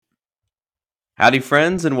Howdy,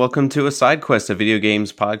 friends, and welcome to A Side Quest, a video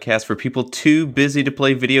games podcast for people too busy to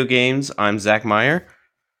play video games. I'm Zach Meyer.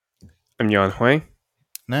 I'm Yan Hui.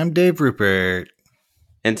 And I'm Dave Rupert.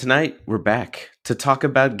 And tonight, we're back to talk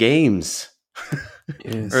about games.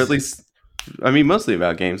 Yes. Or at least, mostly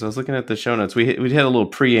about games. I was looking at the show notes. We had a little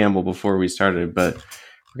preamble before we started, but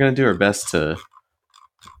we're going to do our best to,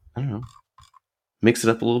 mix it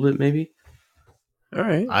up a little bit, maybe? All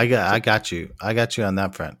right. I got you. I got you on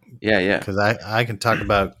that front. Yeah. Because I can talk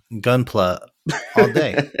about Gunpla all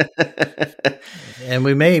day. And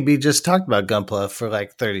we may be just talking about Gunpla for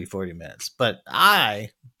like 30, 40 minutes. But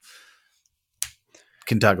I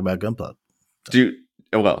can talk about Gunpla. Do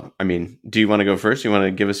you want to go first? You want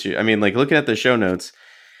to give us your... looking at the show notes,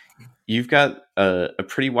 you've got a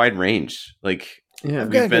pretty wide range. I've got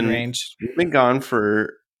a good range. We've been gone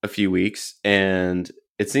for a few weeks, and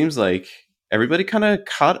it seems like everybody kind of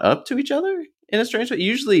caught up to each other in a strange way.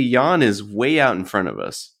 Usually Jan is way out in front of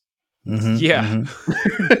us. Mm-hmm, yeah.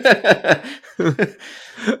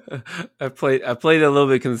 Mm-hmm. I played a little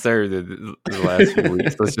bit conservative the last few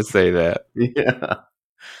weeks. Let's just say that. Yeah.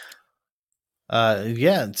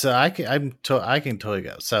 So I can totally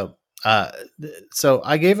go. So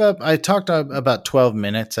I gave up. I talked about 12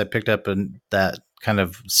 minutes. I picked up that kind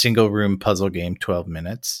of single room puzzle game, 12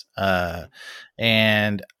 minutes.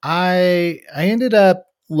 And I ended up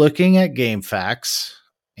looking at GameFAQs,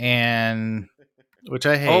 and which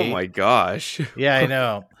I hate. Oh my gosh. Yeah, I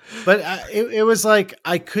know. But it was like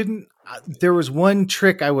I couldn't. There was one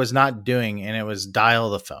trick I was not doing, and it was dial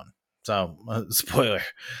the phone. So spoiler.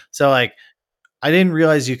 So like, I didn't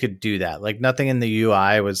realize you could do that. Like nothing in the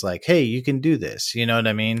UI was like, "Hey, you can do this." You know what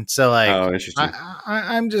I mean? So like, I'm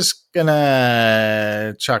just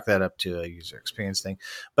gonna chalk that up to a user experience thing.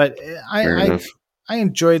 But I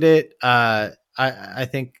enjoyed it. I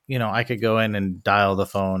think I could go in and dial the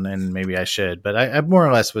phone, and maybe I should. But I more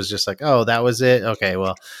or less was just like, "Oh, that was it. Okay,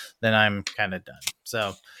 well then I'm kind of done."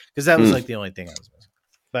 So because that was like the only thing I was missing.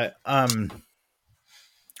 But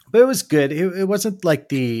it was good. It wasn't like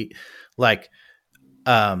the like.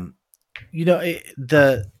 The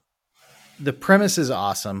premise is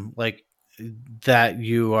awesome. Like that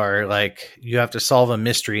you are like, you have to solve a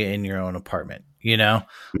mystery in your own apartment,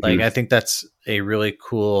 like, I think that's a really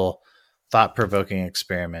cool thought provoking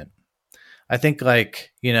experiment. I think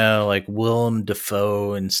like Willem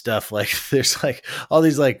Dafoe and stuff, like there's like all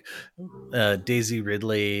these like, Daisy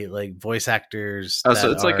Ridley, like voice actors. Oh, so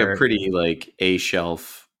it's like a pretty like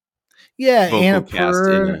A-shelf. Yeah,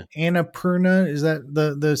 Annapurna, is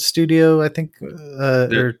that the studio? I think.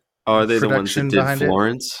 Are they the ones that did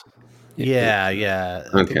Florence? Yeah.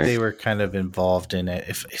 I think they were kind of involved in it,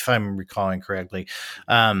 if I'm recalling correctly.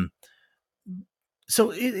 So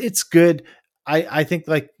it's good. I think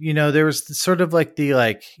like there was sort of like the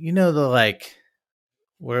like the like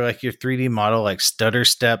where like your 3D model like stutter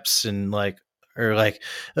steps and like or like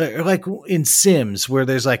in Sims where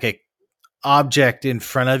there's like a object in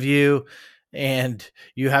front of you and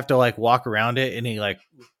you have to like walk around it, and he like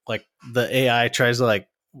the AI tries to like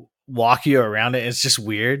walk you around it. It's just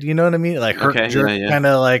weird, you know what I mean? Like kind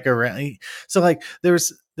of like around. So like there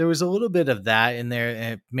was a little bit of that in there,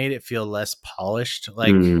 and it made it feel less polished.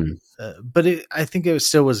 Like, but I think it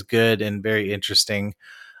still was good and very interesting.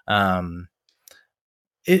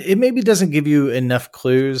 It maybe doesn't give you enough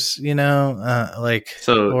clues, like.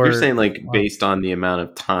 So you're saying like based on the amount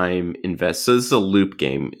of time invested. So this is a loop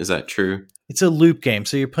game. Is that true? It's a loop game.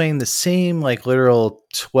 So you're playing the same like literal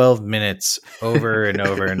 12 minutes over and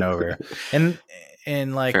over and over. And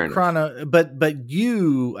like chrono, but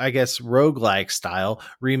you, I guess, roguelike style,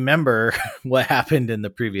 remember what happened in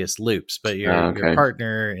the previous loops, but your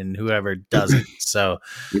partner and whoever doesn't. So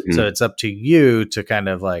so it's up to you to kind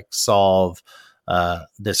of like solve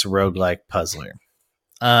this roguelike puzzler.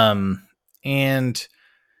 And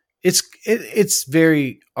it's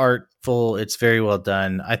very artful. It's very well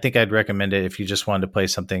done. I think I'd recommend it if you just wanted to play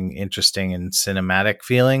something interesting and cinematic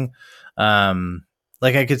feeling.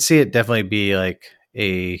 Like I could see it definitely be like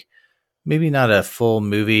maybe not a full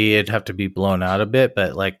movie. It'd have to be blown out a bit,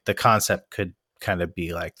 but like the concept could kind of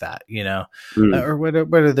be like that, or what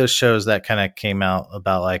are those shows that kind of came out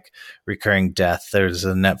about like recurring death? There's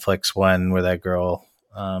a Netflix one where that girl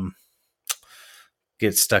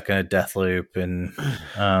gets stuck in a death loop, and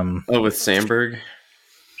with Sandberg,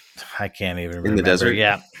 I can't even remember. In the desert.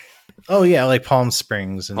 Yeah. Oh yeah, like Palm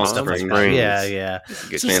Springs and stuff like that. Yeah.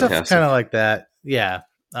 So stuff kind of like that. Yeah.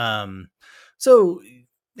 So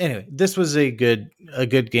anyway, this was a good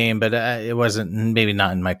game, but it wasn't, maybe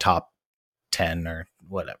not in my top 10 or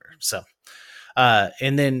whatever. So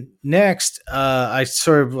And then next, I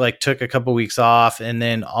sort of like took a couple weeks off, and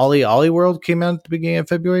then Ollie World came out at the beginning of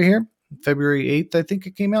February here. February 8th, I think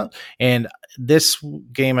it came out. And this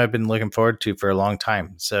game I've been looking forward to for a long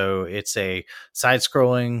time. So it's a side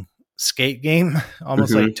scrolling skate game,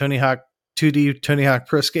 almost like Tony Hawk 2D Tony Hawk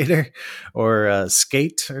Pro Skater or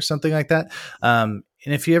Skate or something like that. And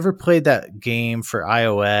if you ever played that game for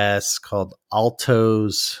iOS called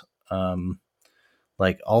Alto's,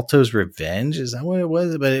 like Alto's Revenge, is that what it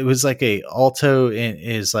was? But it was like Alto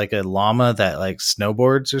is like a llama that like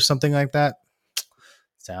snowboards or something like that.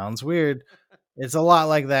 Sounds weird. It's a lot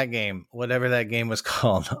like that game, whatever that game was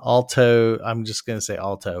called. Alto. I'm just going to say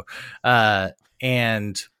Alto.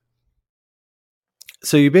 And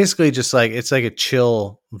so you basically just like, it's like a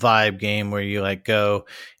chill vibe game where you like go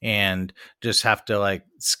and just have to like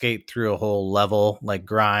skate through a whole level, like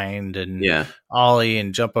grind and ollie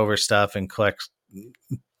and jump over stuff and collect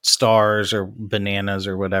stars or bananas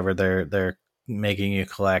or whatever they're making you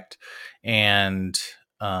collect. And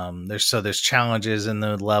there's challenges in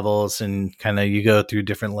the levels, and kind of you go through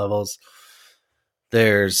different levels.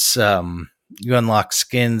 There's you unlock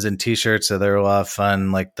skins and t-shirts, so they're a lot of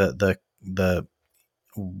fun. Like the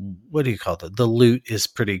what do you call it? The loot is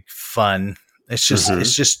pretty fun. It's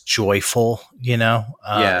just joyful, you know?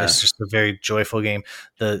 It's just a very joyful game.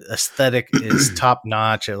 The aesthetic is top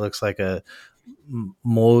notch. It looks like a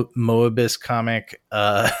Moebius comic.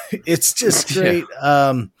 It's just great.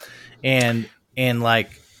 And like,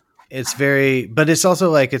 it's very, but it's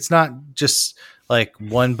also like, it's not just like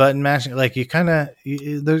one button mashing. Like you kind of,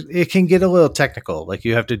 it can get a little technical. Like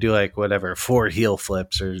you have to do like whatever, 4 heel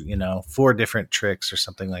flips or, 4 different tricks or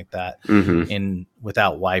something like that in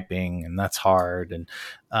without wiping. And that's hard. And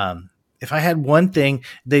if I had one thing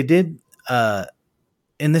they did, and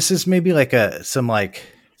this is maybe like I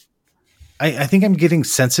think I'm getting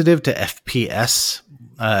sensitive to FPS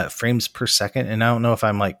frames per second. And I don't know if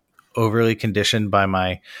I'm like overly conditioned by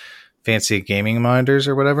my fancy gaming monitors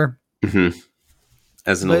or whatever.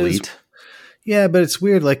 As an elite. But it's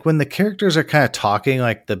weird. Like when the characters are kind of talking,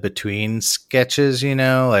 like the between sketches,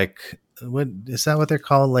 like what is that what they're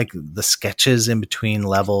called? Like the sketches in between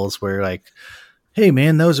levels where like, hey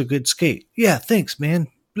man, that was a good skate. Yeah. Thanks, man.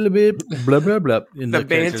 Blah, blah, blah, blah, blah. And the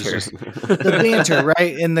banter. The banter,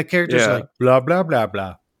 right? And the characters are like, blah, blah, blah,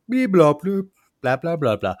 blah, blah, blah, blah, blah, blah,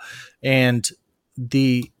 blah, blah. And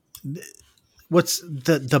the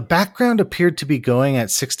background appeared to be going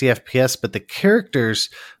at 60 FPS, but the characters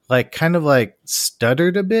like kind of like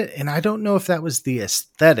stuttered a bit. And I don't know if that was the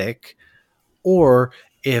aesthetic or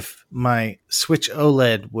if my Switch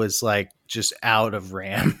OLED was like just out of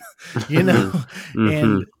RAM,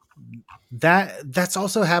 and that's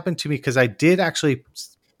also happened to me because I did actually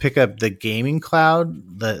pick up the gaming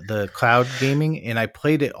cloud, the cloud gaming, and I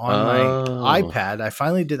played it on my iPad. I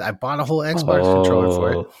finally did. I bought a whole Xbox controller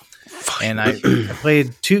for it. And I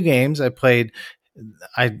played 2 games. I played.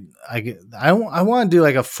 I want to do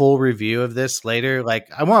like a full review of this later. Like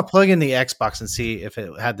I want to plug in the Xbox and see if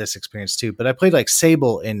it had this experience too. But I played like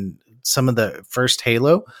Sable in some of the first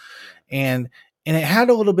Halo, and it had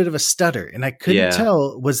a little bit of a stutter, and I couldn't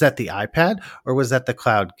tell was that the iPad or was that the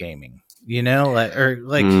cloud gaming.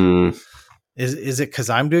 Is it because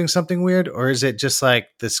I'm doing something weird, or is it just like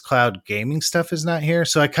this cloud gaming stuff is not here?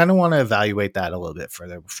 So I kind of want to evaluate that a little bit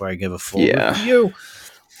further before I give a full review.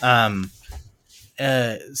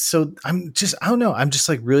 So I don't know. I'm just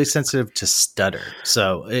like really sensitive to stutter.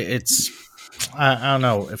 So it's, I don't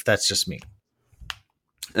know if that's just me.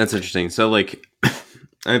 That's interesting. So like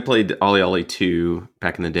I played Ollie 2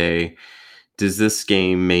 back in the day. Does this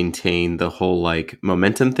game maintain the whole like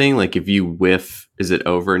momentum thing? Like if you whiff, is it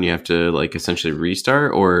over and you have to like essentially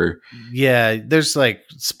restart, or? Yeah, there's like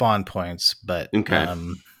spawn points, but okay.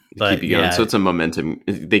 But keep you going. So it's a momentum.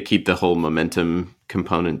 They keep the whole momentum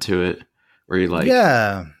component to it, where you like,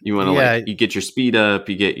 you want to like, you get your speed up,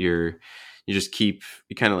 you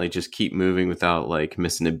kind of like just keep moving without like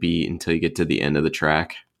missing a beat until you get to the end of the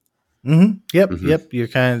track. Yep. You're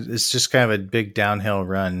it's just kind of a big downhill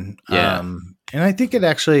run. And I think it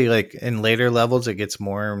actually like in later levels, it gets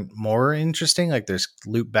more interesting. Like there's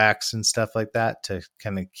loop backs and stuff like that to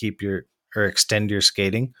kind of keep or extend your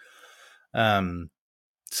skating.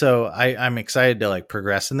 So I'm excited to like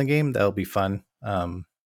progress in the game. That'll be fun. But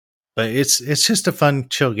it's just a fun,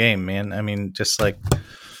 chill game, man. I mean, just like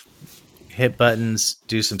hit buttons,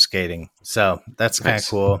 do some skating. So that's kind of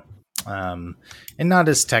cool. And not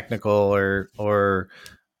as technical or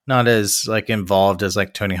not as like involved as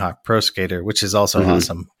like Tony Hawk Pro Skater, which is also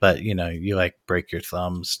awesome. But you like break your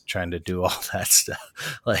thumbs trying to do all that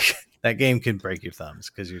stuff. Like that game can break your thumbs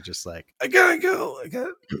because you're just like, I gotta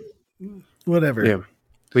go. whatever. Yeah.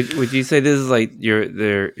 Would you say this is like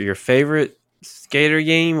your favorite skater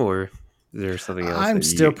game, or is there something else? I'm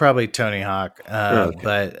still probably Tony Hawk,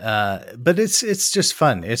 okay. but it's just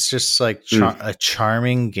fun. It's just like a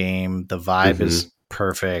charming game. The vibe is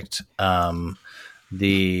perfect.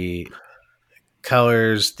 The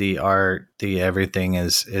colors, the art, the everything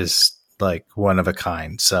is like one of a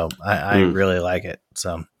kind. So I really like it.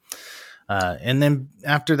 So, and then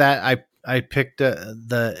after that, I picked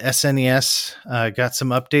the SNES. Got some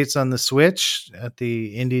updates on the Switch at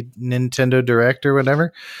the Indie Nintendo Direct or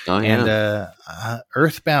whatever. Oh yeah. And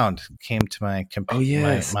Earthbound came to my computer.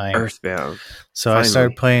 Oh yes, Earthbound. So finally. I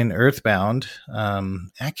started playing Earthbound.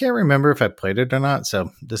 I can't remember if I played it or not.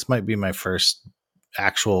 So this might be my first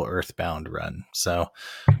actual Earthbound run. So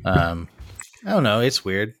I don't know. It's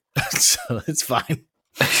weird. So it's fine.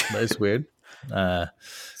 But it's weird.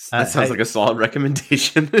 That sounds like a solid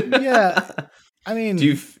recommendation. Yeah. I mean, do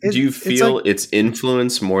you feel its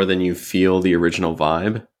influence more than you feel the original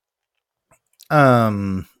vibe?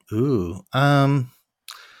 I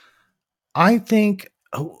think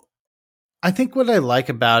what I like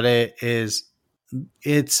about it is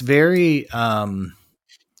it's very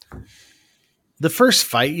the first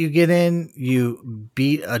fight you get in, you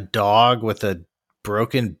beat a dog with a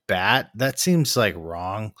broken bat. That seems like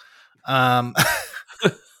wrong. What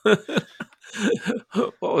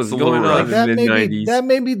was going on like in the mid-90s? That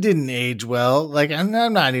maybe didn't age well. Like I'm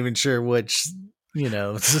not even sure which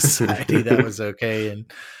society that was okay.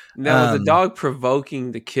 And now was the dog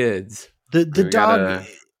provoking the kids? The dog.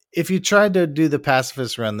 If you tried to do the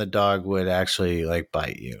pacifist run, the dog would actually like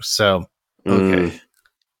bite you. So okay,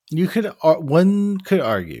 one could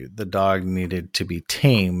argue the dog needed to be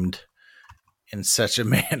tamed in such a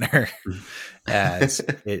manner as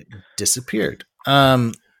it disappeared.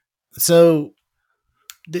 So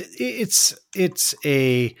it's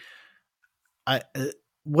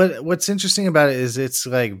what's interesting about it is it's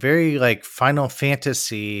like very like Final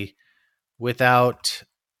Fantasy without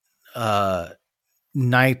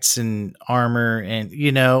knights and armor and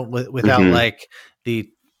without like the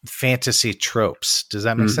fantasy tropes. Does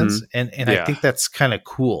that make sense? And I think that's kind of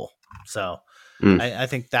cool. So I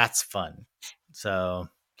think that's fun. So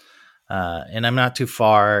and I'm not too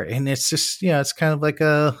far, and it's just it's kind of like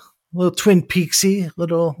a little Twin Peaksy,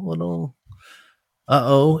 little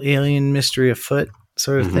alien mystery afoot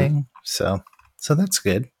sort of thing. So that's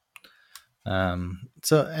good.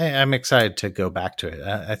 So I'm excited to go back to it.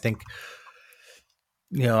 I think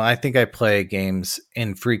I think I play games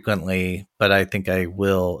infrequently, but I think I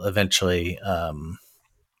will eventually. I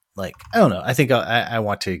don't know. I think I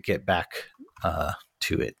want to get back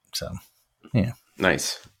to it. So yeah,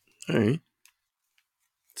 nice. All right.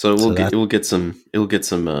 So we'll get some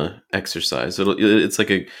exercise. It's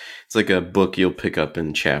like a book you'll pick up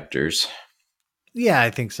in chapters. Yeah, I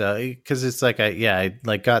think so, because it's like I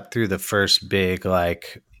like got through the first big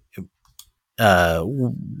like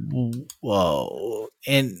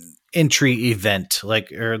entry event,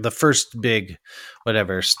 like, or the first big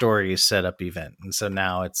whatever story setup event, and so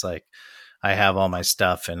now it's like I have all my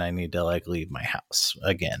stuff and I need to like leave my house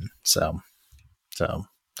again. So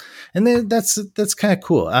and then that's kind of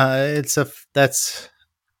cool. It's a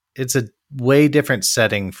way different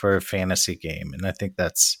setting for a fantasy game, and I think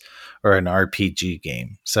or an RPG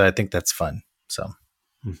game. So I think that's fun. So,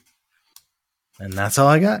 and that's all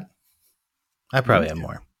I got. I probably have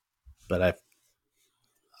more, but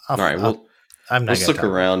we'll circle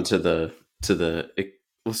around to the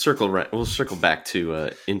we'll circle back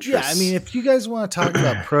to interests. Yeah, I mean, if you guys want to talk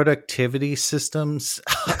about productivity systems,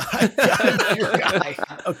 I'm your guy.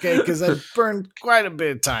 Okay, because I've burned quite a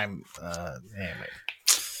bit of time. Anyway.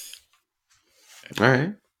 All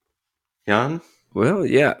right, Jan. Well,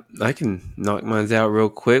 yeah, I can knock mine out real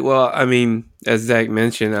quick. Well, I mean, as Zach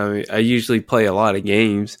mentioned, I usually play a lot of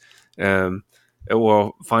games. Find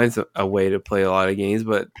a way to play a lot of games,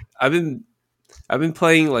 but I've been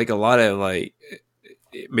playing like a lot of like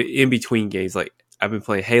in between games. Like I've been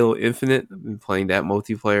playing Halo Infinite. I've been playing that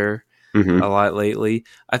multiplayer a lot lately.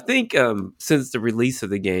 I think since the release of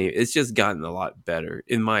the game, it's just gotten a lot better,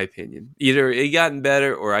 in my opinion. Either it gotten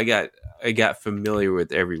better or I got familiar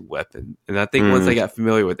with every weapon. And I think once I got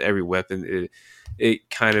familiar with every weapon, it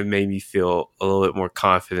kind of made me feel a little bit more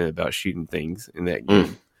confident about shooting things in that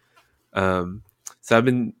game. So I've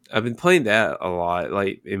been playing that a lot,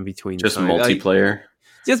 like in between. Just multiplayer?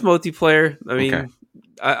 Just multiplayer. I mean, okay.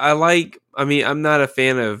 I mean, I'm not a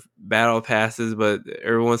fan of battle passes, but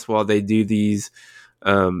every once in a while they do these,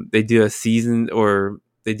 they do a season or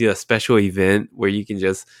they do a special event where you can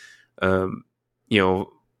just,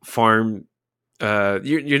 farm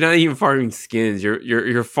You're not even farming skins.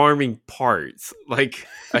 You're farming parts like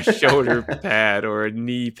a shoulder pad or a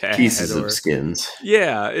knee pad, pieces or of skins.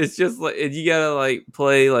 Yeah, it's just like you gotta like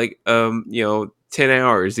play like 10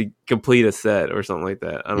 hours to complete a set or something like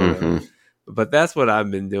that. I don't know, but that's what I've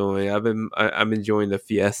been doing. I'm enjoying the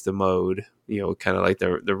Fiesta mode. Kind of like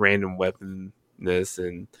the random weaponness,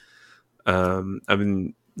 and I've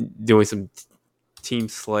been doing some Team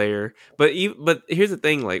Slayer. But here's the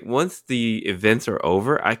thing: like once the events are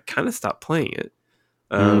over, I kind of stop playing it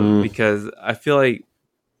because I feel like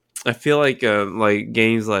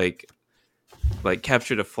games like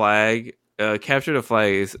Capture the Flag. Capture the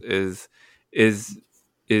Flag is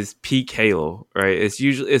peak Halo, right?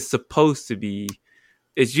 It's supposed to be.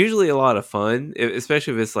 It's usually a lot of fun,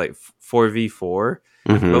 especially if it's like 4v4.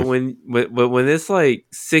 But when it's like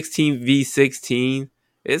 16v16,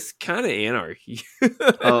 it's kind of anarchy.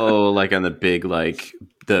 Like on the big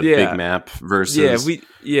big map versus if we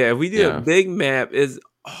do a big map, it's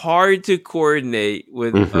hard to coordinate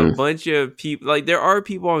with a bunch of people. Like there are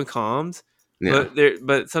people on comms,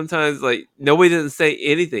 but sometimes like nobody doesn't say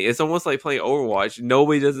anything. It's almost like playing Overwatch.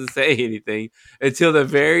 Nobody doesn't say anything until the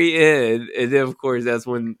very end, and then of course that's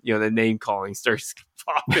when the name calling starts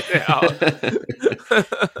popping out.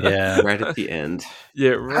 Right at the end.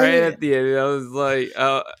 At the end. I was like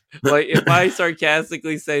if I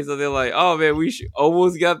sarcastically say something like, "Oh man, we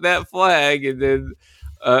almost got that flag," and then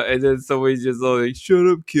somebody's just like, "Shut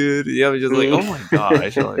up, kid." And I'm just like, "Oh my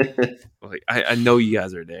gosh!" I know you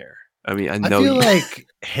guys are there. I mean, I feel like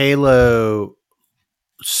Halo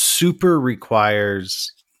super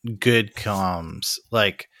requires good comms,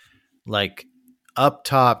 like up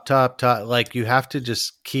top, like you have to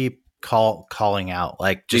just keep calling out,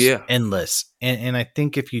 like just endless. And I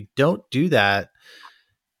think if you don't do that,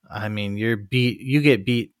 I mean, you get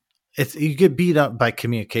beat. You get beat up by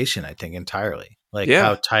communication, I think, entirely. Like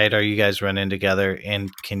how tight are you guys running together, and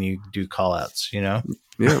can you do call outs, 100%.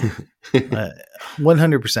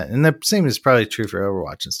 And the same is probably true for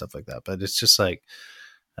Overwatch and stuff like that. But it's just like,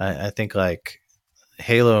 I think like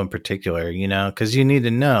Halo in particular, because you need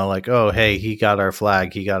to know like, oh, hey, he got our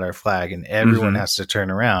flag, and everyone has to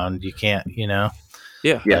turn around. You can't,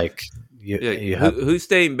 like you have who's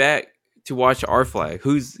staying back to watch our flag?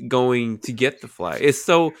 Who's going to get the flag?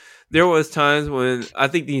 There was times when I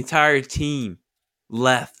think the entire team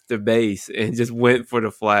left the base and just went for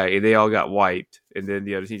the flag, and they all got wiped, and then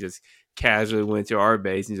the other team just casually went to our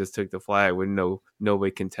base and just took the flag with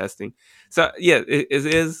nobody contesting. So it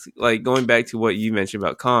is like going back to what you mentioned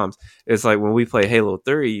about comms. It's like when we played Halo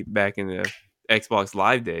 3 back in the Xbox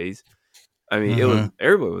Live days. I mean, it was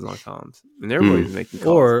everybody was on comms and everybody was making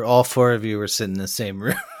calls. Or all four of you were sitting in the same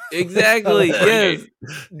room. Exactly. Yes,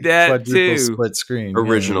 that too. Split screen,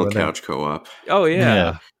 original couch co-op. Oh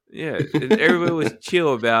yeah. And everybody was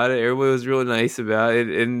chill about it. Everybody was real nice about it,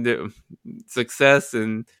 and the success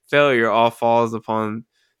and failure all falls upon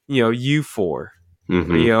you four.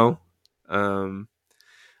 But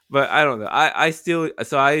I don't know. I still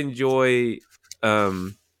I enjoy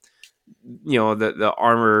the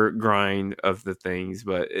armor grind of the things,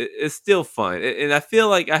 but it's still fun, and I feel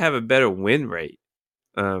like I have a better win rate.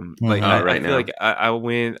 I feel like I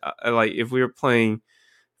win. Like if we were playing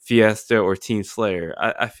Fiesta or Team Slayer,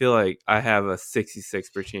 I feel like I have a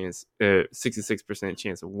 66%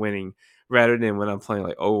 chance of winning, rather than when I'm playing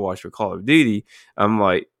like Overwatch or Call of Duty. I'm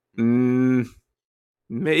like maybe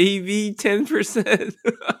 10%,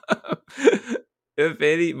 if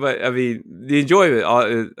any. But I mean, the enjoyment,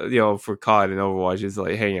 for COD and Overwatch is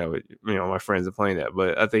like hanging out with my friends and playing that.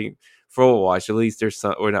 But I think for Overwatch, at least there's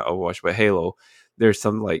some, or not Overwatch, but Halo, there's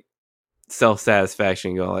some like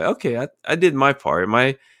self-satisfaction going like, okay, I did my part.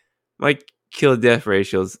 My kill death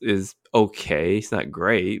ratio is okay. It's not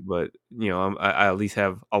great, but I at least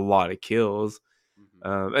have a lot of kills.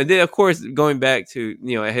 And then of course going back to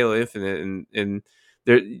Halo Infinite, and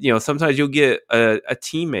there sometimes you'll get a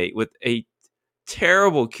teammate with a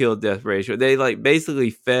terrible kill death ratio. They like basically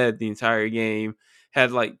fed the entire game,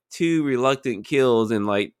 had like 2 reluctant kills and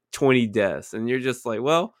like 20 deaths, and you're just like,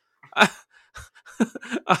 well,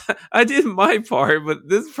 I did my part, but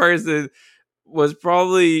this person was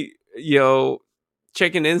probably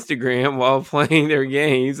checking Instagram while playing their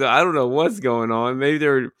game. So I don't know what's going on. Maybe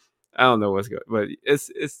I don't know what's going on, but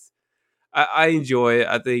I enjoy it.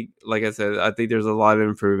 I think, like I said, I think there's a lot of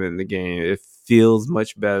improvement in the game. It feels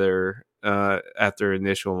much better after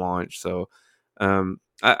initial launch. So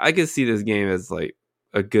I can see this game as like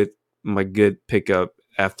a good pickup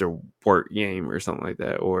after work game or something like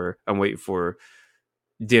that, or I'm waiting for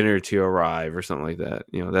dinner to arrive or something like that.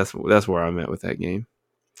 That's where I'm at with that game.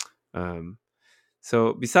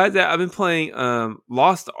 So besides that, I've been playing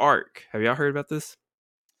Lost Ark. Have y'all heard about this?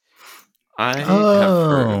 I have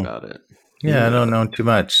heard about it. Yeah, I don't know too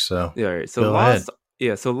much. So yeah, right. So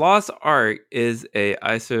Lost Ark is a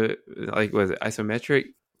isometric.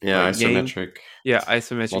 Yeah, isometric. Game. Yeah,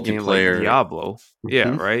 isometric game like Diablo. Mm-hmm.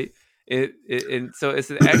 Yeah, right. And so it's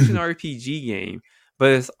an action RPG game,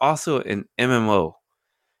 but it's also an MMO.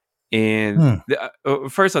 And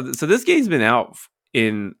first off, so this game's been out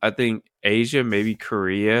in, I think, Asia, maybe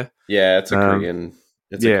Korea. Yeah, it's a Korean.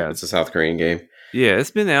 It's a South Korean game. Yeah,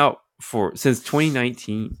 it's been out since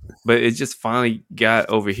 2019, but it just finally got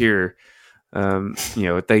over here.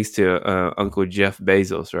 Thanks to Uncle Jeff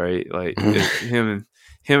Bezos, right? Like him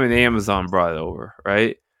and Amazon brought it over,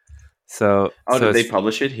 right? So, did they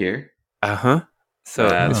publish it here? So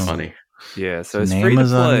that's funny. Yeah, so it's an free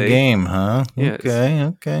Amazon to play game, huh? Yeah,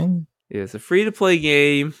 okay. Yeah, it's a free to play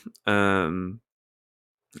game. I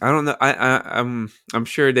don't know. I'm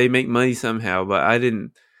sure they make money somehow, but I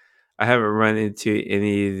haven't run into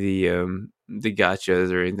any of the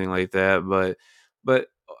gotchas or anything like that. But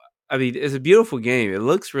I mean, it's a beautiful game. It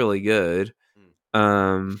looks really good.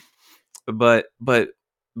 But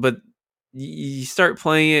you start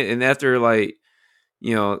playing it, and after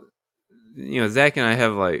Zach and I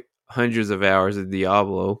have like hundreds of hours of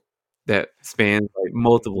Diablo that spans like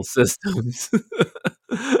multiple systems.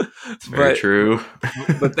 Very true.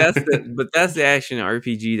 but that's the action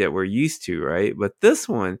RPG that we're used to, right? But this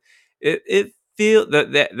one, it feels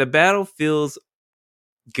that the battle feels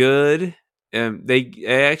good. They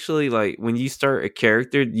actually, like, when you start a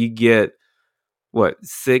character, you get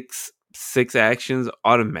six actions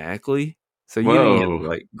automatically. So you don't have to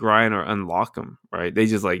like grind or unlock them, right? They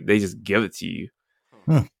just give it to you.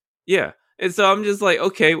 Yeah. And so I'm just like,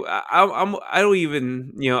 okay, I don't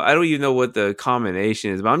even know what the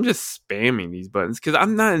combination is, but I'm just spamming these buttons because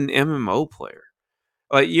I'm not an MMO player.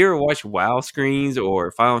 Like, you ever watch WoW screens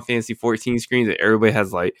or Final Fantasy 14 screens that everybody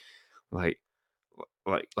has like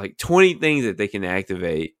 20 things that they can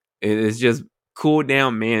activate, and it's just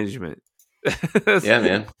cooldown management. Yeah,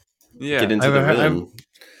 man. Yeah, get into the rhythm.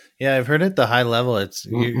 I've heard at the high level, it's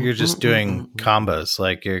you're just doing combos.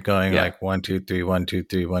 Like, you're going like 1 2 3 1 2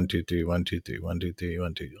 3 1 2 3 1 2 3 1 2 3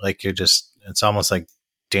 1 2. Like, you're just, it's almost like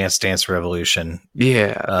Dance Revolution.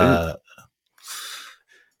 Yeah.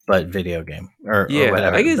 But video game or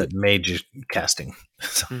whatever. I guess, but major casting.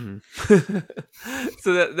 So,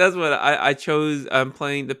 so that's what I chose. I'm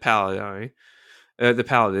playing the Paladin,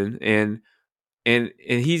 and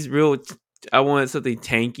he's real. I wanted something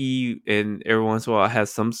tanky, and every once in a while it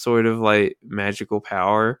has some sort of like magical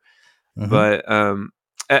power. But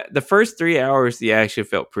at the first 3 hours, the action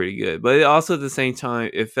felt pretty good. But also at the same time,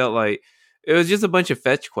 it felt like it was just a bunch of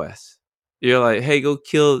fetch quests. You're like, hey, go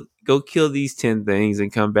kill these 10 things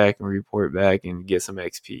and come back and report back and get some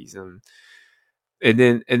XPs, and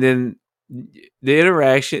then the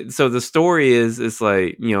interaction. So the story it's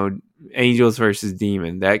like, angels versus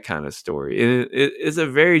demon, that kind of story, and it's a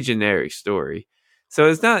very generic story.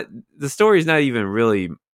 So the story is not even really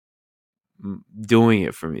doing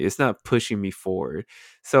it for me. It's not pushing me forward.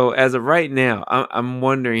 So as of right now, I'm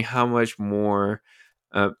wondering how much more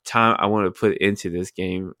time I want to put into this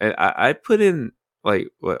game. I put in like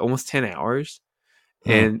almost 10 hours,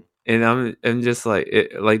 and I'm just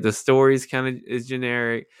like, like, the story's kind of is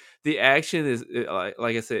generic. The action is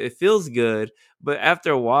like I said, it feels good, but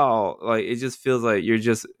after a while, like, it just feels like you're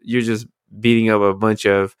just beating up a bunch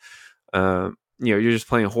of you're just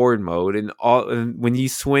playing horde mode, and when you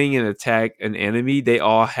swing and attack an enemy, they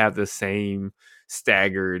all have the same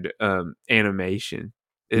staggered animation.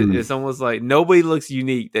 It's almost like nobody looks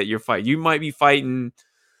unique that you're fighting. You might be fighting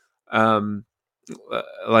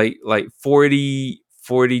like 40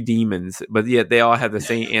 demons, but yet they all have the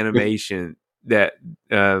same animation that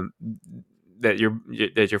you're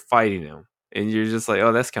fighting them, and you're just like,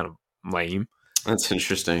 oh, that's kind of lame. That's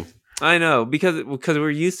interesting. I know, because we're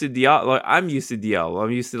used to Diablo. Like, I'm used to Diablo.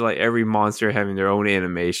 I'm used to like every monster having their own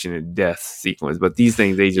animation and death sequence, but these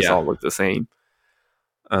things, they just all look the same.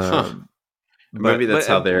 Maybe that's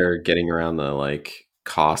how they're getting around the like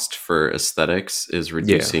cost for aesthetics, is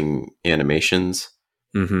reducing animations.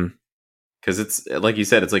 Because it's, like you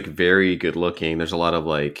said, it's like very good looking. There's a lot of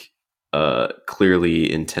like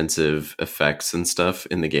clearly intensive effects and stuff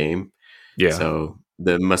in the game. Yeah. So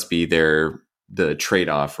that must be the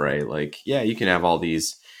trade-off, right? Like, yeah, you can have all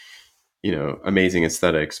these, amazing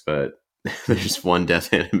aesthetics, but there's one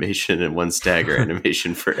death animation and one stagger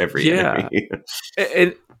animation for every enemy.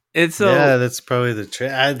 And so, yeah, that's probably the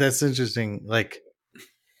trade. That's interesting. Like,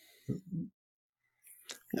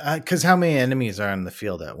 because how many enemies are in the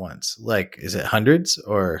field at once? Like, is it hundreds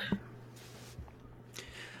or?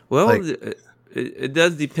 Well, it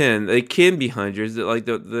does depend. It can be hundreds. Like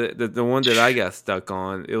the one that I got stuck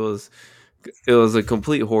on, it was a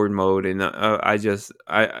complete horde mode, and I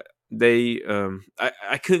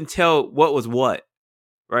couldn't tell what was what.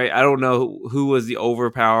 Right, I don't know who was the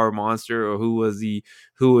overpowered monster or who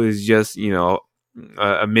was just a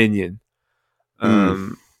minion.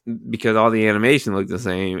 Because all the animation looked the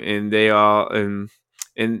same, and they all and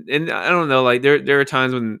I don't know. Like there are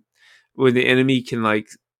times when the enemy can like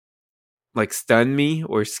stun me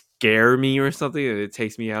or scare me or something, and it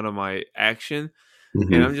takes me out of my action.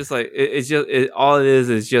 Mm-hmm. And I'm just like, all it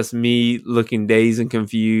is just me looking dazed and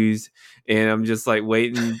confused, and I'm just like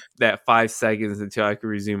waiting that 5 seconds until I can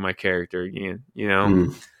resume my character again.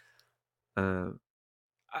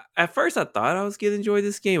 At first I thought I was gonna enjoy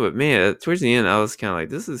this game, but man, towards the end I was kind of like,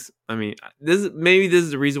 this is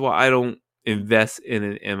the reason why I don't invest in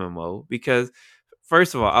an MMO, because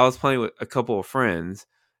first of all, I was playing with a couple of friends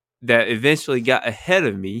that eventually got ahead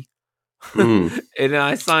of me. And then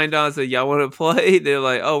I signed on and said, y'all want to play? They're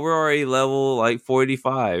like, oh, we're already level like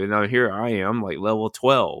 45, and now here I am like level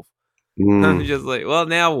 12. I'm just like, well,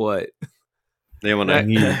 now what? They're not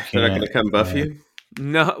gonna come buff you?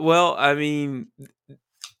 No, well, I mean,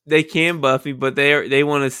 they can buff me, but they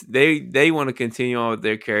want to continue on with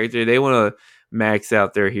their character. They want to max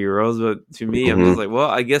out their heroes, but to me, I'm just like, well,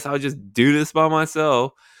 I guess I'll just do this by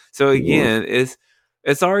myself. So again,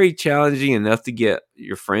 it's already challenging enough to get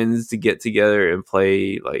your friends to get together and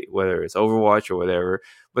play, like whether it's Overwatch or whatever.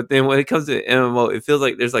 But then when it comes to MMO, it feels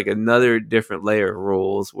like there's like another different layer of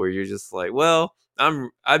rules where you're just like, well,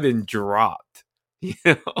 I've been dropped,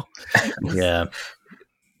 Yeah.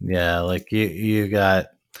 Like you got,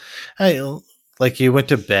 like you went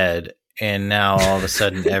to bed and now all of a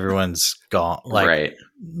sudden everyone's gone, like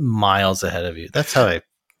miles ahead of you. That's how I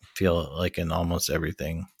feel like in almost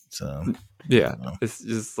everything. So. Yeah, it's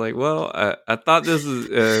just like, well, I thought this was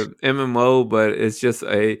MMO, but it's just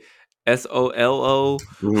a SOLO.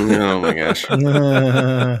 Oh my gosh!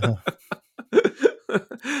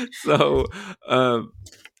 So,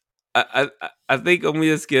 I think I'm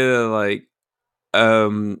just gonna like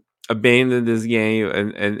abandon this game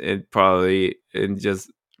and probably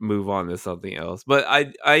just move on to something else. But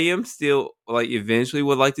I am still like eventually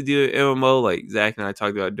would like to do an MMO. Like Zach and I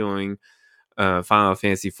talked about doing Final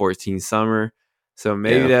Fantasy 14 Summer, so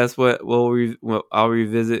maybe that's what I'll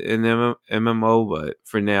revisit in MMO. But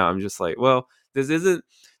for now, I'm just like, well, this isn't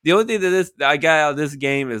the only thing that I got out of this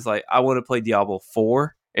game is like I want to play Diablo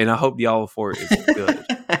 4, and I hope Diablo 4 is good.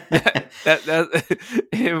 that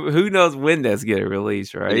who knows when that's getting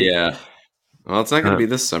released, right? Yeah. Well, it's not going to be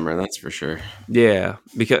this summer, that's for sure. Yeah,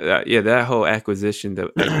 because that whole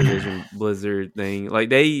Activision Blizzard thing, like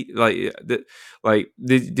they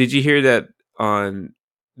did you hear that on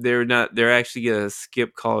they're actually gonna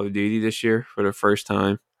skip Call of Duty this year for the first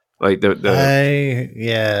time, like it's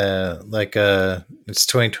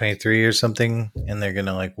 2023 or something, and they're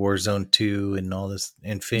gonna like Warzone 2 and all this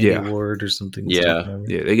Infinity Ward or something.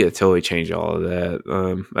 They get to totally change all of that.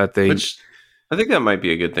 I think that might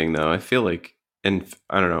be a good thing, though. I feel like, and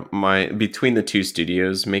I don't know, between the two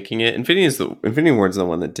studios making it, Infinity Ward's the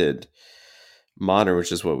one that did Modern,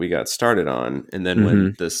 which is what we got started on, and then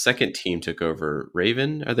when the second team took over,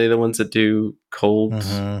 Raven, are they the ones that do Cold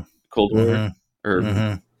War?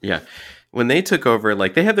 Yeah, when they took over,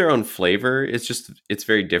 like they have their own flavor. It's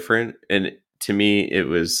very different, and to me, it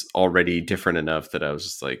was already different enough that I was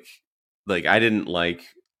just like I don't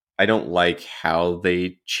like how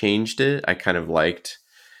they changed it. I kind of liked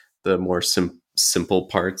the more simple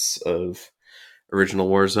parts of original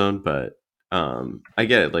Warzone, but I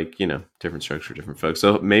get it, like, different structure, different folks.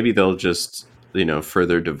 So maybe they'll just,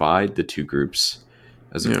 further divide the two groups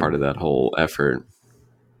as a part of that whole effort.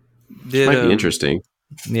 Which might be interesting.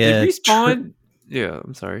 Yeah. Did Respawn?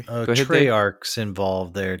 I'm sorry. Go ahead, Treyarch's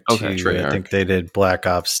involved there too. Okay, Treyarch. I think they did Black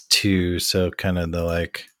Ops 2, so kind of the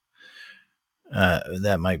like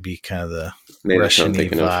that might be kind of the Russian-y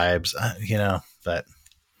vibes, but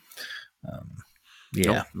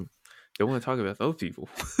yeah. Don't want to talk about those people.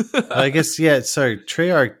 I guess, sorry.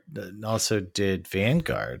 Treyarch also did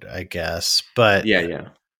Vanguard, I guess, but yeah,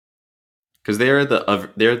 because they're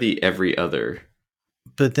the every other.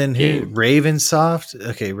 But then Ravensoft,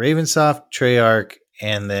 Treyarch,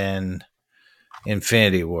 and then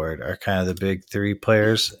Infinity Ward are kind of the big three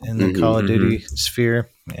players in the Call of Duty sphere.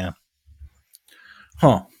 Yeah.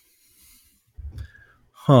 Huh.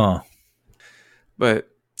 But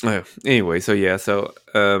Anyway, so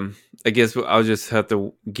I guess I'll just have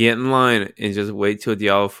to get in line and just wait till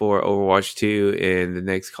Diablo 4, Overwatch 2, and the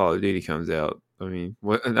next Call of Duty comes out. I mean,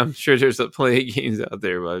 I'm sure there's plenty of games out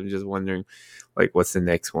there, but I'm just wondering, like, what's the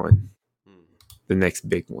next one? The next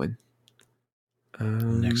big one.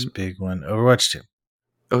 Next big one, Overwatch 2.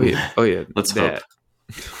 Oh yeah. Let's hope.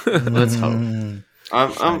 Let's hope.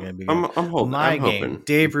 I'm hoping. My I'm game, hoping.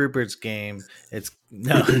 Dave Rupert's game. It's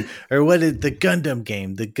no, or what is the Gundam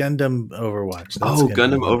game? The Gundam Overwatch. That's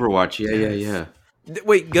Gundam Overwatch. Yeah.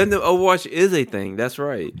 Wait, Gundam Overwatch is a thing. That's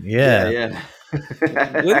right. Yeah.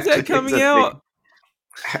 When's that coming out?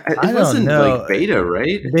 It wasn't like beta,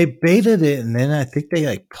 right? They betaed it, and then I think they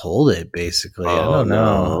like pulled it. Basically, I don't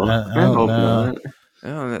know. I hope not.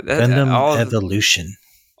 Gundam Evolution.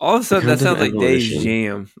 All of a sudden, that sounds like Dave's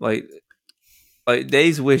jam. Like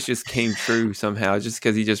Dave's wish just came true somehow, just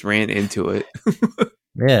because he just ran into it.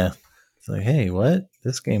 Yeah, it's like, hey, what?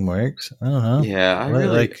 This game works. I don't know. Yeah, I really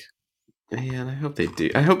like. Man, I hope they do.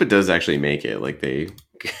 I hope it does actually make it. Like they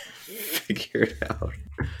figure it out.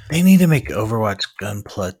 They need to make Overwatch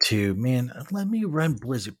Gunpla too, man. Let me run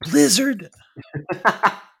Blizzard.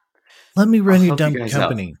 Let me run your dumb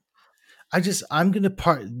company. I'm gonna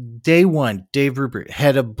day one. Dave Rupert,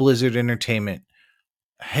 head of Blizzard Entertainment.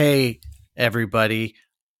 Hey, everybody,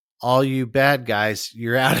 all you bad guys,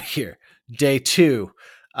 you're out of here. Day two,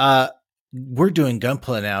 we're doing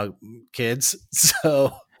Gunpla now, kids.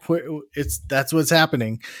 So that's what's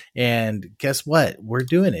happening. And guess what? We're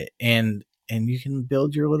doing it. And you can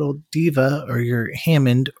build your little diva or your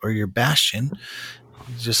Hammond or your Bastion,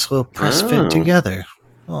 just a little press fit together.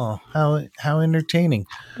 Oh, how entertaining!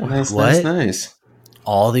 Well, nice.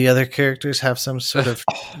 All the other characters have some sort of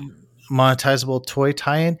monetizable toy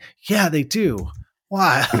tie-in. Yeah, they do.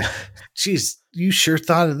 Wow, jeez, you sure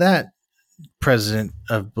thought of that, President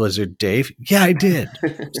of Blizzard, Dave. Yeah, I did.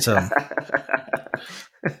 So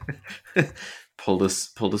pulled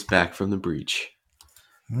us back from the breach.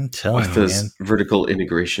 I'm telling you, those man. Vertical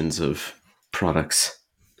integrations of products.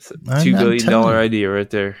 It's a $2 billion idea right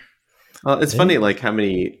there. It's funny, like how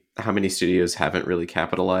many studios haven't really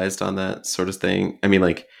capitalized on that sort of thing. I mean,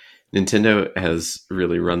 like Nintendo has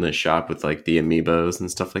really run the shop with like the amiibos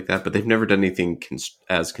and stuff like that, but they've never done anything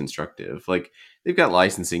as constructive. Like they've got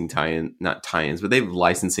licensing not tie-ins, but they've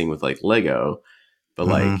licensing with like Lego. But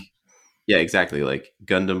like, yeah, exactly. Like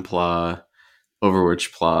Gundam Pla,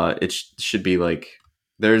 Overwatch Pla. It should be like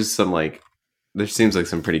there seems like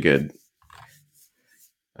some pretty good.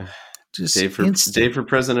 Just Dave for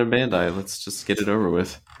president of Bandai. Let's just get it over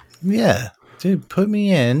with. Yeah, dude, put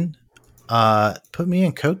me in,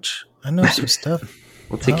 coach. I know some stuff.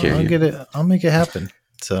 We'll take care of you. I'll get it. I'll make it happen.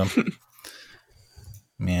 So,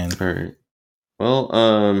 man. All right.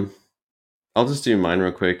 Well, I'll just do mine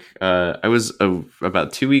real quick. I was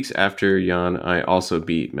about 2 weeks after Jan. I also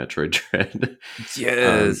beat Metroid Dread.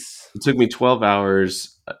 Yes. It took me 12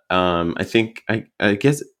 hours. I think I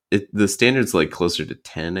guess the standard's like closer to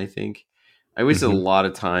 10, I think. I wasted a lot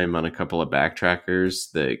of time on a couple of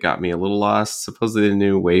backtrackers that got me a little lost. Supposedly the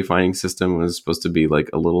new wayfinding system was supposed to be like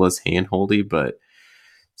a little less handholdy, but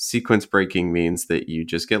sequence breaking means that you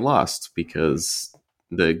just get lost because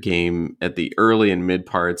the game at the early and mid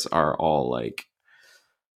parts are all like,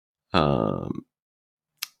 how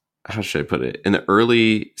should I put it? In the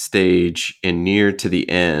early stage and near to the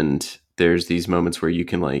end, there's these moments where you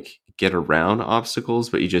can like get around obstacles,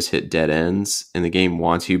 but you just hit dead ends, and the game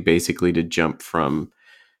wants you basically to jump from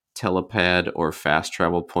telepad or fast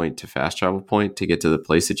travel point to fast travel point to get to the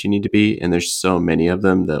place that you need to be. And there's so many of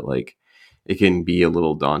them that like it can be a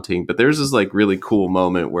little daunting, but there's this like really cool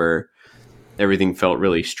moment where everything felt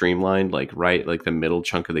really streamlined. Like the middle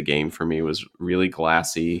chunk of the game for me was really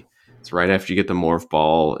glassy. It's right after you get the morph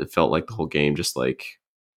ball. It felt like the whole game just like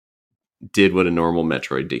did what a normal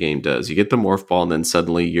Metroid game does. You get the morph ball and then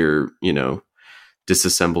suddenly you're,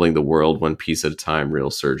 disassembling the world one piece at a time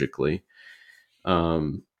real surgically.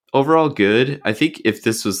 Overall good. I think if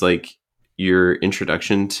this was like your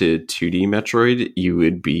introduction to 2D Metroid, you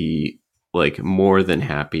would be like more than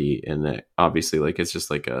happy. And obviously like it's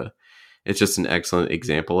just an excellent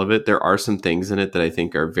example of it. There are some things in it that I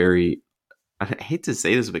think are very, I hate to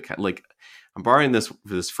say this, but like I'm borrowing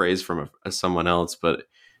this phrase from someone else, but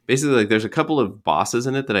basically, like, there's a couple of bosses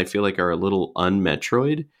in it that I feel like are a little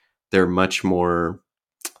un-Metroid. They're much more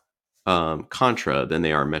Contra than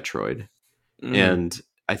they are Metroid. And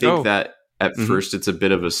I think that at first it's a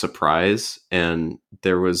bit of a surprise. And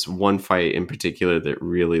there was one fight in particular that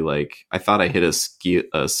really, like, I thought I hit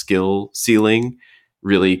a skill ceiling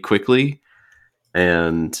really quickly.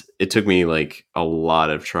 and it took me like a lot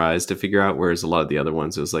of tries to figure out. Whereas a lot of the other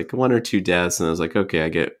ones, it was like 1 or 2 deaths, and I was like,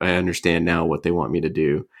 okay, I understand now what they want me to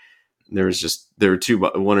do. There were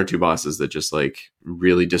 1 or 2 bosses that just like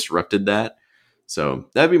really disrupted that. So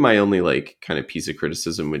that'd be my only like kind of piece of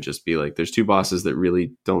criticism, would just be like, there's 2 bosses that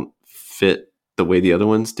really don't fit the way the other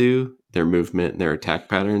ones do, their movement and their attack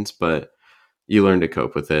patterns, but you learn to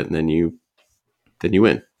cope with it, and then you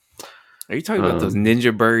win. Are you talking about those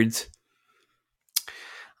ninja birds?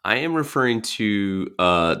 I am referring to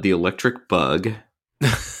the electric bug.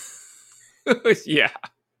 Yeah.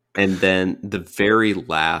 And then the very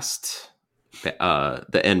last,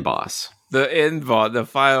 the end boss. The end boss, the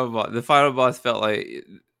final boss felt like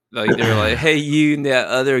they were like, "Hey, you in that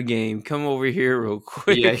other game, come over here real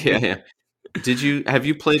quick." Yeah. Have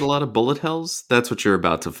you played a lot of bullet hells? That's what you're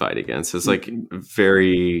about to fight against. It's like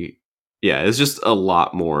it's just a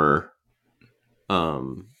lot more.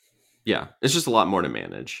 It's just a lot more to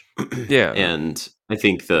manage. Yeah, and I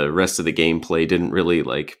think the rest of the gameplay didn't really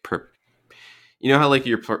like. You know how like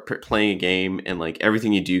you're playing a game and like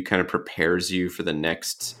everything you do kind of prepares you for the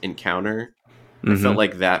next encounter? I felt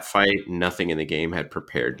like that fight, nothing in the game had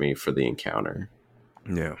prepared me for the encounter.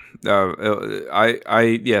 Yeah.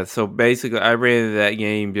 So basically I ran into that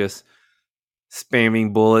game just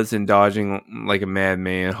spamming bullets and dodging like a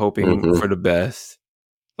madman, hoping for the best.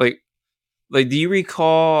 Like do you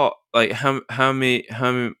recall like how many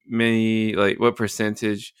like what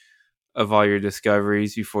percentage of all your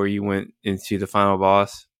discoveries before you went into the final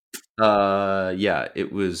boss?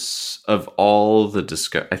 It was of all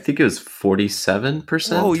the I think it was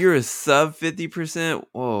 47%. Oh, you're a sub 50%.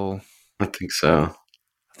 Whoa, I think so.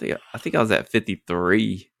 I think I was at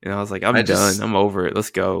 53, and I was like, I'm done. I'm over it. Let's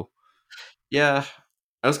go. Yeah,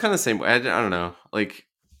 I was kind of the same way. I don't know. Like,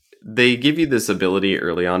 they give you this ability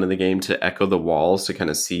early on in the game to echo the walls to kind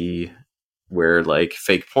of see where like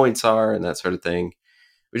fake points are and that sort of thing,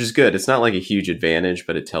 which is good. It's not like a huge advantage,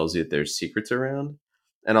 but it tells you that there's secrets around.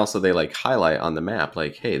 And also they like highlight on the map,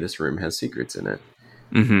 like, hey, this room has secrets in it.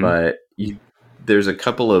 Mm-hmm. But there's a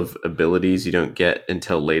couple of abilities you don't get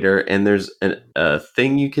until later. And there's a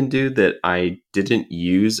thing you can do that I didn't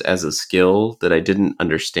use as a skill that I didn't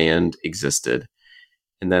understand existed.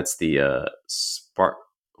 And that's the spark.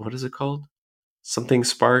 What is it called? Something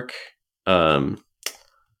spark. All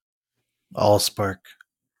spark.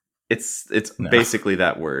 It's basically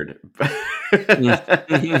that word. I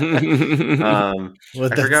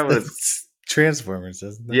forgot what it's Transformers,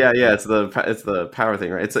 isn't it? Yeah, it's the power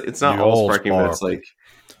thing, right? It's not all sparking, but it's like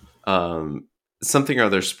something or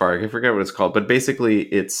other spark. I forget what it's called, but basically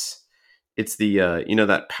it's the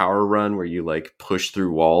that power run where you like push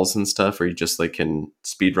through walls and stuff, or you just like can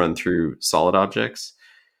speed run through solid objects.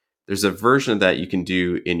 There's a version of that you can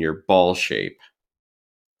do in your ball shape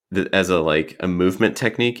as a movement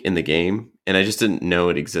technique in the game, and I just didn't know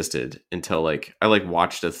it existed until like I like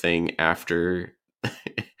watched a thing after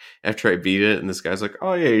I beat it, and this guy's like,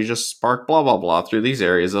 "Oh yeah, you just spark blah blah blah through these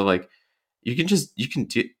areas." I'm like, you can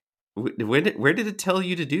do. Where did it tell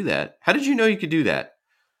you to do that? How did you know you could do that?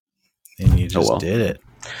 And you just did it.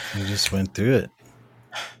 You just went through it.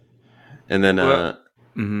 And then,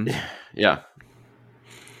 yeah.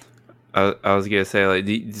 I was gonna say, like,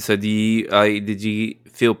 did you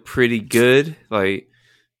feel pretty good? Like,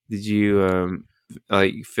 did you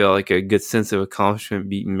feel like a good sense of accomplishment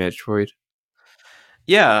beating Metroid?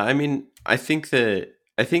 Yeah, I mean, I think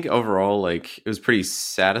overall, like, it was pretty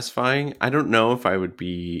satisfying. I don't know if I would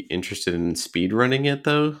be interested in speed running it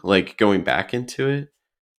though, like going back into it.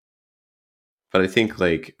 But I think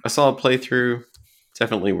like a solid playthrough,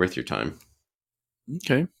 definitely worth your time.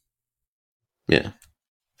 Okay. Yeah.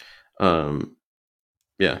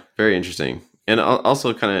 Yeah, very interesting. And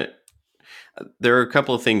also kind of, there are a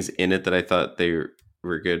couple of things in it that I thought they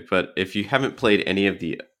were good, but if you haven't played any of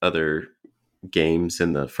the other games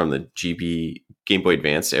from the Game Boy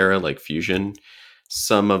Advance era, like Fusion,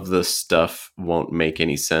 some of the stuff won't make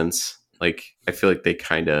any sense. Like, I feel like they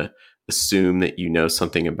kind of assume that you know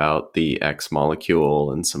something about the X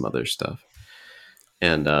molecule and some other stuff.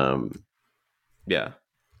 And yeah.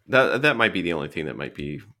 That might be the only thing that might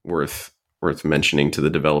be worth mentioning to the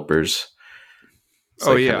developers.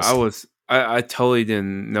 It's I totally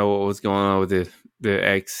didn't know what was going on with the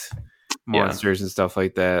X monsters and stuff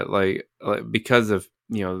like that. Like because of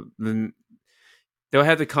they'll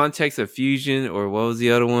have the context of Fusion, or what was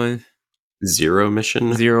the other one? Zero Mission.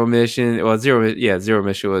 Well, Zero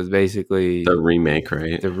Mission was basically the remake,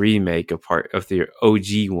 right? The remake of part of the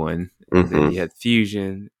OG one. And then you had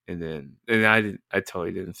Fusion, and I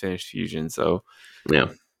totally didn't finish Fusion, so yeah.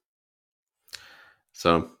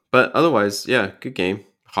 So, but otherwise, yeah, good game.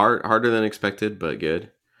 harder than expected, but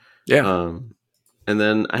good. Yeah. And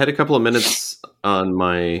then I had a couple of minutes on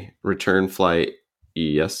my return flight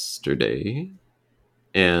yesterday,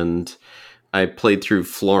 and I played through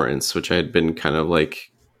Florence, which I had been kind of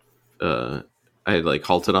like, I had like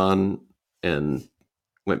halted on and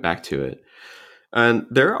went back to it. And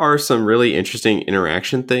there are some really interesting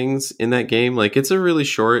interaction things in that game. Like it's a really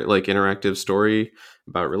short, like interactive story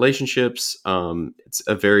about relationships. It's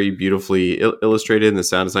a very beautifully illustrated, and the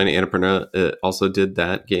sound design. Annapurna also did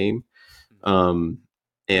that game, and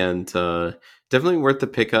definitely worth the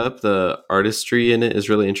pickup. The artistry in it is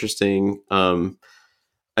really interesting.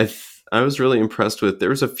 I was really impressed with.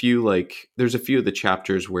 There's a few of the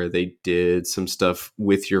chapters where they did some stuff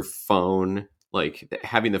with your phone, like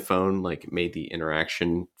having the phone like made the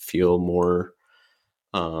interaction feel more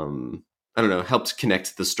I don't know, helped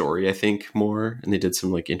connect the story, I think, more. And they did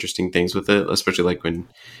some like interesting things with it, especially like when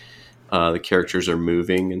the characters are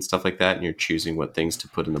moving and stuff like that, and you're choosing what things to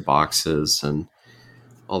put in the boxes and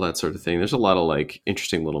all that sort of thing. There's a lot of like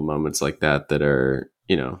interesting little moments like that that are,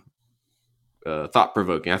 thought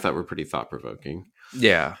provoking. I thought were pretty thought provoking.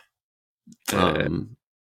 Yeah. But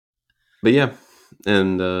yeah,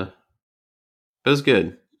 and it was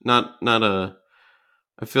good. Not a.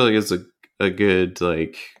 I feel like it's a good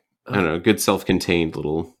like I don't know, good self-contained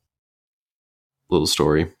little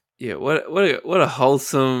story. Yeah. What a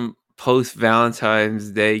wholesome post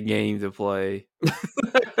Valentine's Day game to play.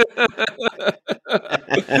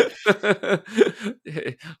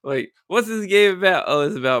 Like, what's this game about? Oh,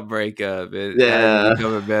 it's about breakup and how to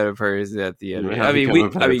become a better person at the end. I mean,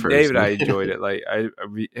 Dave and I enjoyed it. Like,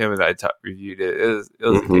 him and I reviewed it. It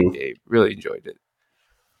was a good game. Really enjoyed it.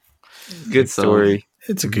 Good story.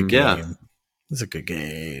 It's a good game. Yeah. It's a good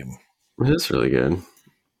game. It is really good.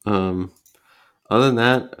 Other than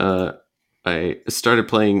that, I started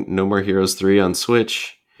playing No More Heroes 3 on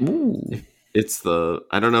Switch. Ooh.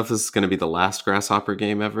 I don't know if this is going to be the last Grasshopper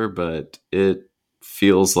game ever, but it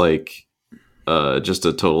feels like just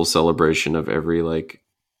a total celebration of every like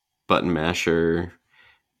button masher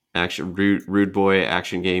action rude boy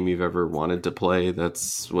action game you've ever wanted to play.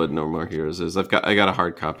 That's what No More Heroes is. I got a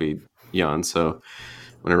hard copy, Jan, so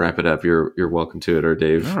when I wrap it up, you're welcome to it, or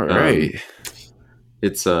Dave. All right.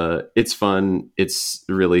 It's fun. It's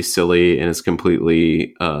really silly, and it's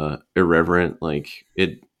completely irreverent. Like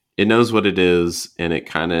it knows what it is, and it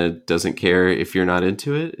kind of doesn't care if you're not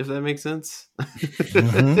into it, if that makes sense.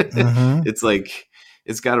 It's like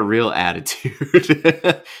it's got a real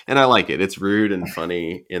attitude, and I like it. It's rude and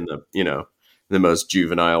funny in the most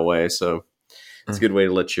juvenile way. So it's a good way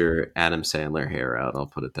to let your Adam Sandler hair out. I'll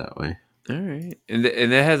put it that way. All right, and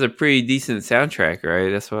it has a pretty decent soundtrack,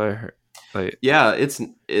 right? That's what I heard. Like, yeah,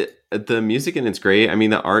 the music and it's great. I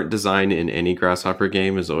mean, the art design in any Grasshopper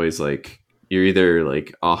game is always like you're either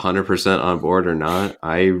like 100% on board or not.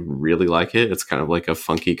 I really like it. It's kind of like a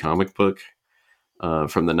funky comic book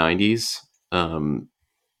from the 90s.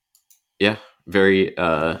 Yeah, very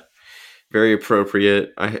very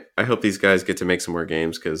appropriate. I hope these guys get to make some more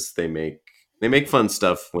games because they make fun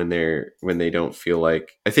stuff when they don't feel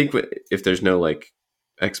like. I think if there's no like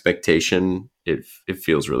expectation, it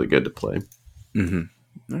feels really good to play.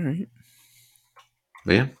 Mm-hmm. All right.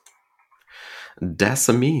 But yeah, that's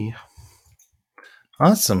me.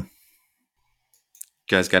 Awesome.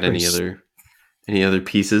 You guys got any other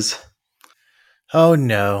pieces? Oh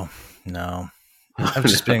no. I've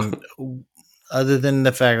just been, other than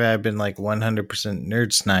the fact that I've been like 100%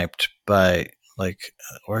 nerd sniped by like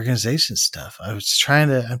organization stuff. I'm trying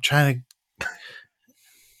to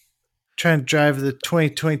drive the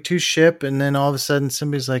 2022 ship, and then all of a sudden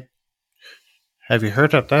somebody's like, have you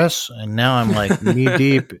heard of this? And now I'm like knee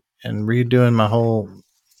deep and redoing my whole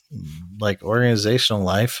like organizational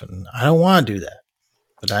life, and I don't want to do that,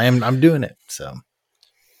 but I'm doing it. So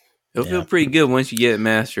it'll feel pretty good once you get it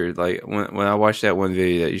mastered. Like when I watched that one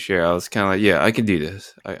video that you shared, I was kind of like, yeah, I can do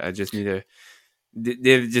this. I just need to.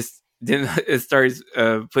 Then it starts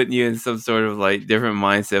putting you in some sort of like different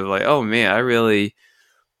mindset of like, oh man, I really,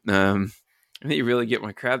 I need to really get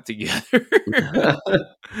my crap together.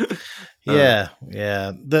 Yeah.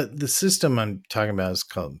 The system I'm talking about is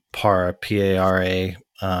called PARA, PARA,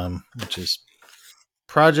 which is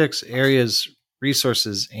Projects, Areas,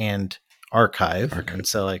 Resources, and Archive. And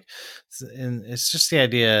so like, and it's just the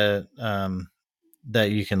idea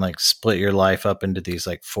that you can like split your life up into these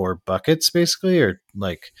like 4 buckets basically, or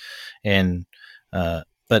like, and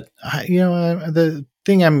but the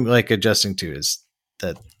thing I'm like adjusting to is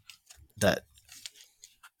that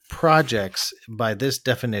projects by this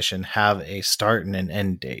definition have a start and an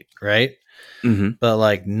end date, right? Mm-hmm. But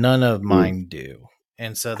like none of mine do.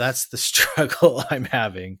 And so that's the struggle I'm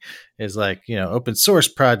having is like, open source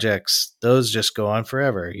projects, those just go on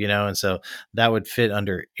forever, and so that would fit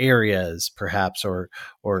under areas perhaps or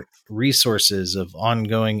resources of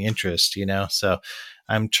ongoing interest, so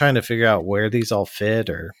I'm trying to figure out where these all fit,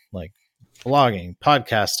 or like blogging,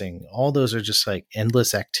 podcasting, all those are just like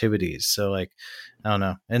endless activities. So like, I don't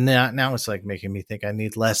know. And now it's like making me think I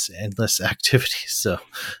need less endless activities. So,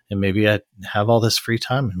 and maybe I have all this free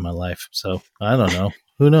time in my life. So I don't know.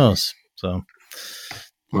 Who knows? So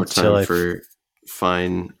more time for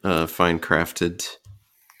fine crafted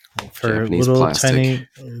for Japanese little plastic.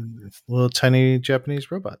 tiny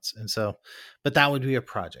Japanese robots. And so, but that would be a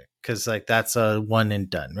project because like that's a one and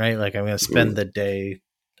done, right? Like I'm going to spend the day.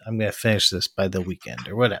 I'm going to finish this by the weekend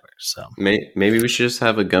or whatever. So maybe we should just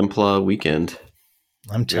have a Gunpla weekend.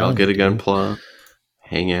 I'm telling you. I'll get a Gunpla,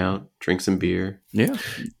 hang out, drink some beer. Yeah.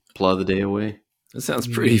 Plow the day away. That sounds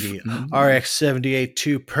pretty RX 78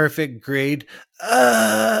 2 perfect grade.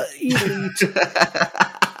 Elite.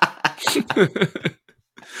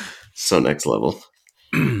 So next level.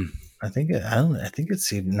 I think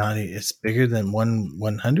it's bigger than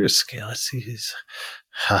 100 scale. Let's see, he's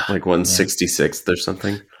like 166th or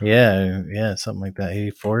something. Yeah, something like that.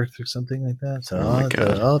 84th or something like that. So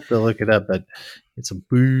I'll have to look it up. But it's a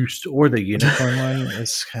boost, or the unicorn one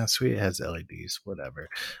is kind of sweet. It has LEDs, whatever.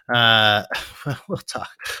 We'll talk.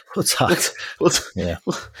 We'll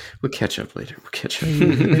catch up later.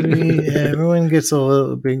 Maybe everyone gets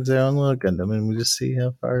brings their own little Gundam, and we just see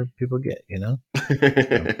how far people get.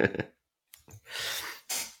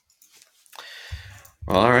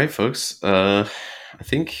 Well, all right, folks. I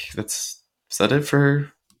think is that it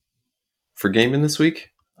for gaming this week?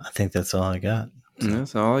 I think that's all I got. So.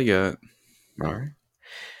 That's all I got. All right.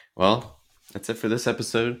 Well, that's it for this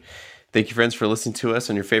episode. Thank you, friends, for listening to us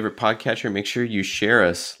on your favorite podcatcher. Make sure you share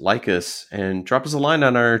us, like us, and drop us a line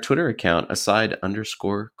on our Twitter account,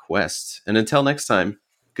 aside_quest. And until next time,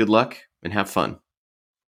 good luck and have fun.